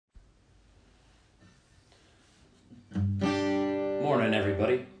morning,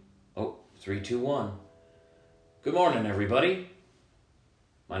 everybody. Oh, 3, 2, 1. Good morning, everybody.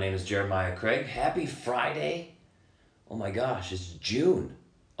 My name is Jeremiah Craig. Happy Friday. Oh my gosh, it's June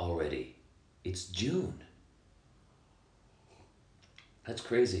already. It's June. That's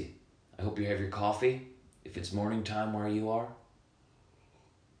crazy. I hope you have your coffee if it's morning time where you are.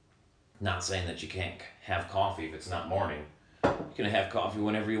 Not saying that you can't have coffee if it's not morning. You can have coffee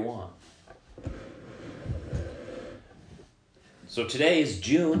whenever you want. So today is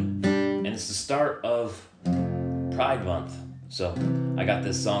June, and it's the start of Pride Month. So I got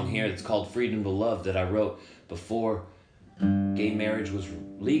this song here that's called Freedom to Love that I wrote before gay marriage was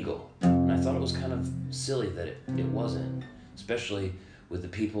legal. And I thought it was kind of silly that it wasn't, especially with the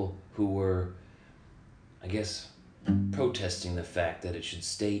people who were, I guess, protesting the fact that it should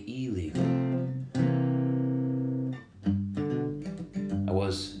stay illegal. I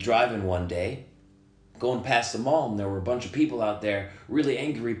was driving one day, going past the mall, and there were a bunch of people out there, really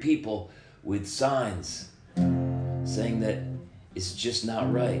angry people with signs saying that it's just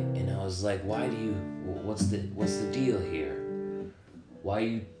not right. And I was like, what's the deal here? Why are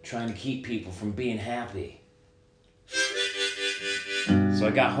you trying to keep people from being happy? So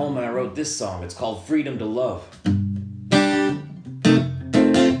I got home and I wrote this song. It's called Freedom to Love.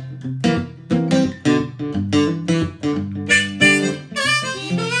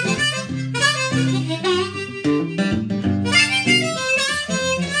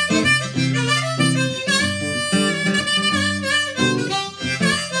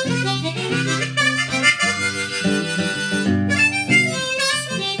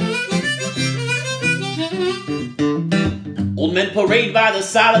 Old men parade by the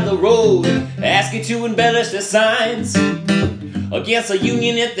side of the road, asking to embellish their signs against a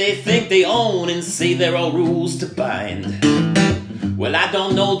union that they think they own and say there are rules to bind. Well, I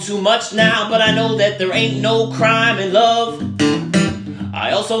don't know too much now, but I know that there ain't no crime in love.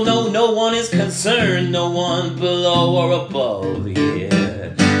 I also know no one is concerned, no one below or above,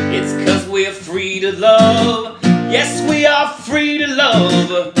 yeah. It's 'cause we're free to love. Yes, we are free to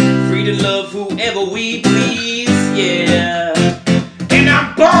love. Free to love whoever we please, yeah. And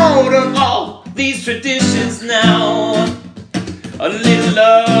I'm bored of all these traditions now. A little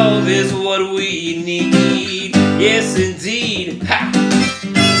love is what we need. Yes, indeed. Ha!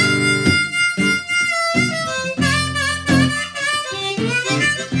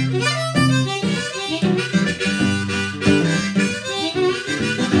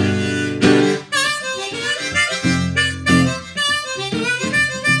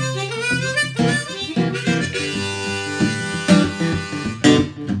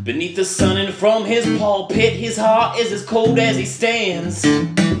 Beneath the sun and from his pulpit, his heart is as cold as he stands.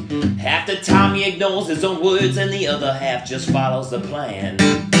 Half the time he ignores his own words and the other half just follows the plan.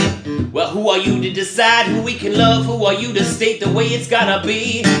 Well, who are you to decide who we can love? Who are you to state the way it's gotta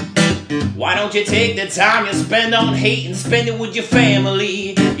be? Why don't you take the time you spend on hate and spend it with your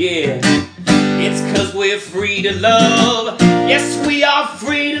family? Yeah, it's 'cause we're free to love. Yes, we are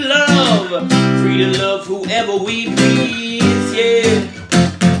free to love. Free to love whoever we please, yeah.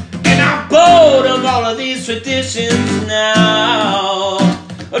 Bored of all of these traditions now.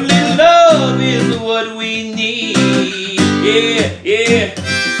 A little love is what we need. Yeah, yeah.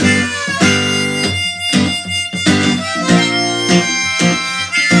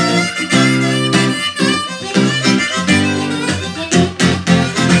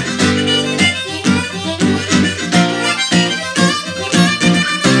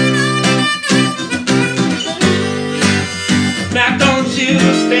 Now don't you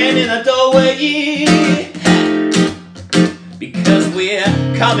stand in the doorway, because we're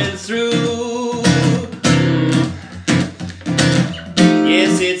coming through.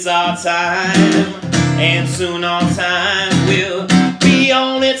 Yes, it's our time, and soon our time will be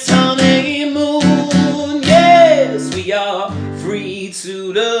on its honeymoon. Yes, we are free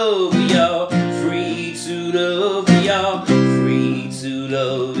to love. We are free to love. We are free to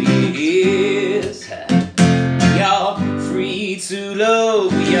love. Yes, we are free to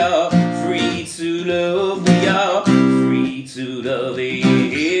love. We are free to love. We are free to love.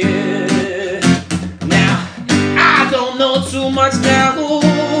 Yeah. Now, I don't know too much now,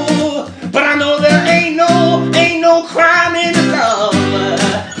 but I know there ain't no crime in love.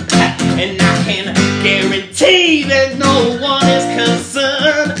 And I can guarantee that no one is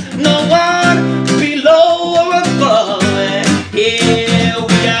concerned, no one below or above. Yeah,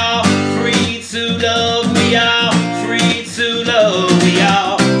 we are free to love. We are free to love. We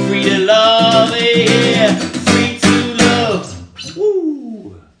are free to love. Yeah, free to love.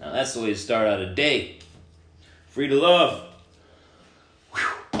 Woo! Now that's the way to start out a day. Free to love.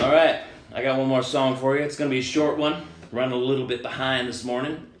 Whew. All right, I got one more song for you. It's gonna be a short one. running a little bit behind this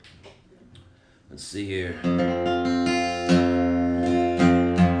morning. Let's see here.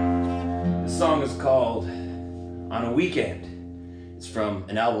 This song is called On a Weekend. It's from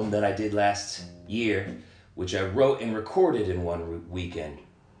an album that I did last year, which I wrote and recorded in one weekend.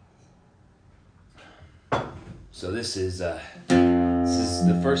 So this is the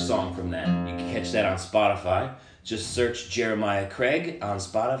first song from that. You can catch that on Spotify. Just search Jeremiah Craig on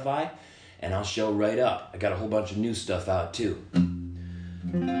Spotify, and I'll show right up. I got a whole bunch of new stuff out too.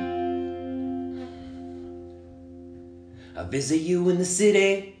 I visit you in the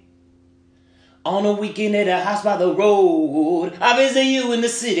city on a weekend at a house by the road. I visit you in the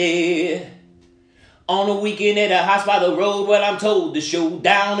city on a weekend at a house by the road. Well, I'm told the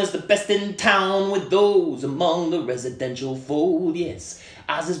showdown is the best in town with those among the residential fold. Yes,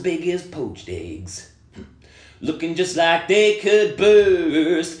 eyes as big as poached eggs, looking just like they could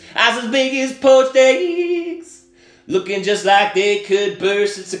burst. Eyes as big as poached eggs, looking just like they could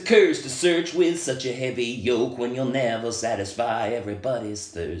burst. It's a curse to search with such a heavy yoke when you'll never satisfy everybody's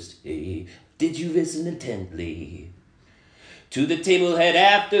thirst. Hey, did you listen intently to the table head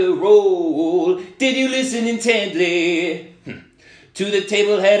after roll? Did you listen intently to the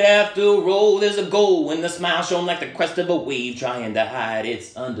table head after roll? There's a goal when the smile shone like the crest of a wave trying to hide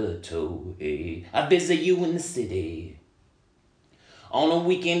its undertow. Hey, I visit you in the city on a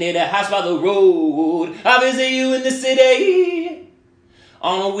weekend at a house by the road. I visit you in the city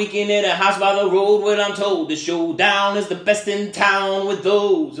on a weekend at a house by the road. Well, I'm told the showdown is the best in town with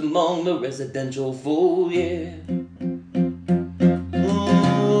those among the residential fold. Yeah.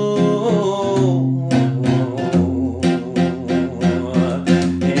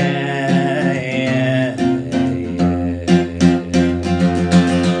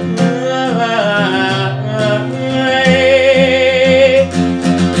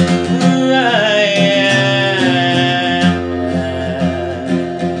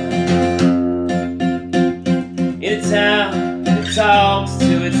 It talks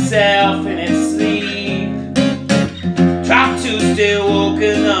to itself in its sleep. Try to stay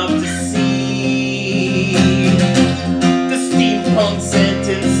woken up to see the steampunk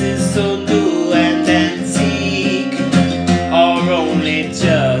sentences so new and antique are only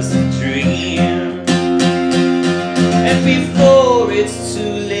just a dream. And before it's too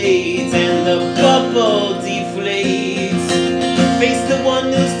late and the bubble deflates, face the one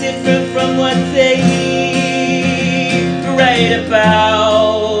who's different from what they right about.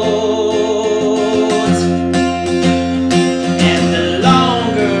 And the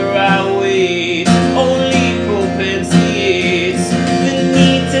longer I wait, only propitiates the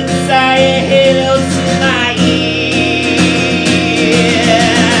need to desire halos in my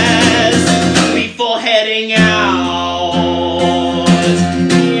ears before heading out.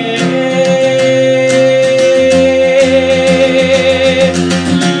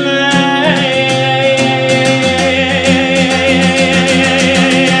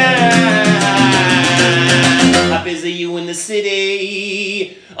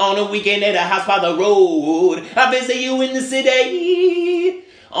 City on a weekend at a house by the road. I visit you in the city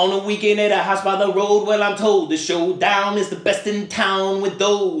on a weekend at a house by the road. Well, I'm told the showdown is the best in town with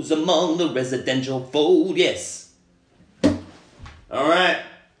those among the residential fold. Yes. All right.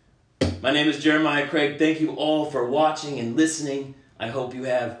 My name is Jeremiah Craig. Thank you all for watching and listening. I hope you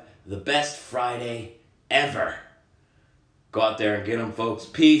have the best Friday ever. Go out there and get them, folks.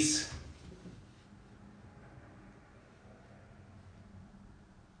 Peace.